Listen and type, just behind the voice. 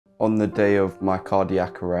On the day of my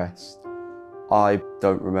cardiac arrest, I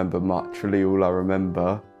don't remember much. Really, all I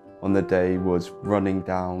remember on the day was running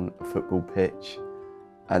down a football pitch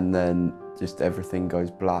and then just everything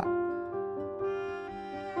goes black.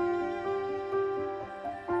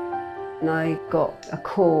 And I got a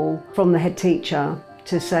call from the head teacher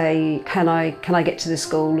to say, can I get to the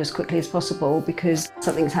school as quickly as possible because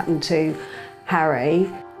something's happened to Harry.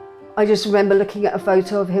 I just remember looking at a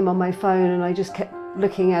photo of him on my phone and I just kept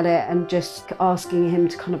looking at it and just asking him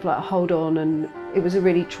to kind of like hold on, and it was a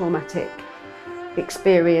really traumatic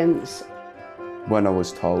experience. When I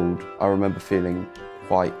was told, I remember feeling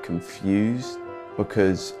quite confused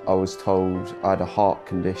because I was told I had a heart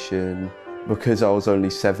condition. Because I was only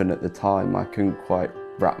 7 at the time, I couldn't quite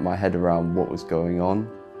wrap my head around what was going on.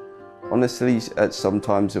 Honestly,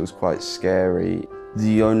 sometimes it was quite scary.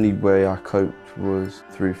 The only way I coped was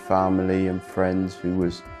through family and friends who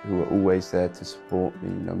were always there to support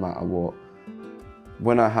me no matter what.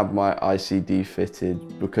 When I had my ICD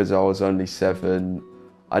fitted, because I was only 7,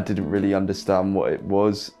 I didn't really understand what it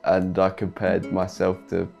was, and I compared myself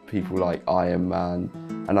to people like Iron Man,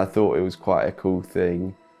 and I thought it was quite a cool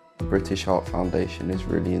thing. The British Heart Foundation is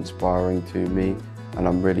really inspiring to me, and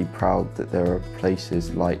I'm really proud that there are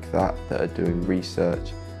places like that that are doing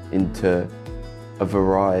research into a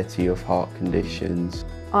variety of heart conditions.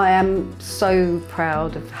 I am so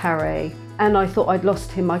proud of Harry, and I thought I'd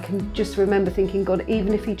lost him. I can just remember thinking, God,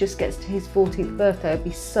 even if he just gets to his 40th birthday, I'd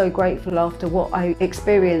be so grateful after what I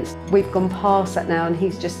experienced. We've gone past that now and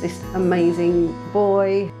he's just this amazing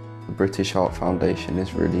boy. The British Heart Foundation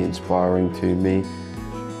is really inspiring to me.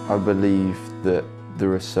 I believe that the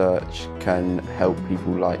research can help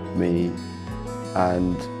people like me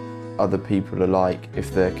and other people alike.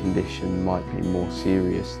 If their condition might be more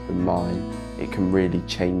serious than mine, it can really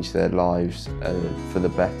change their lives for the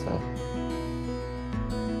better.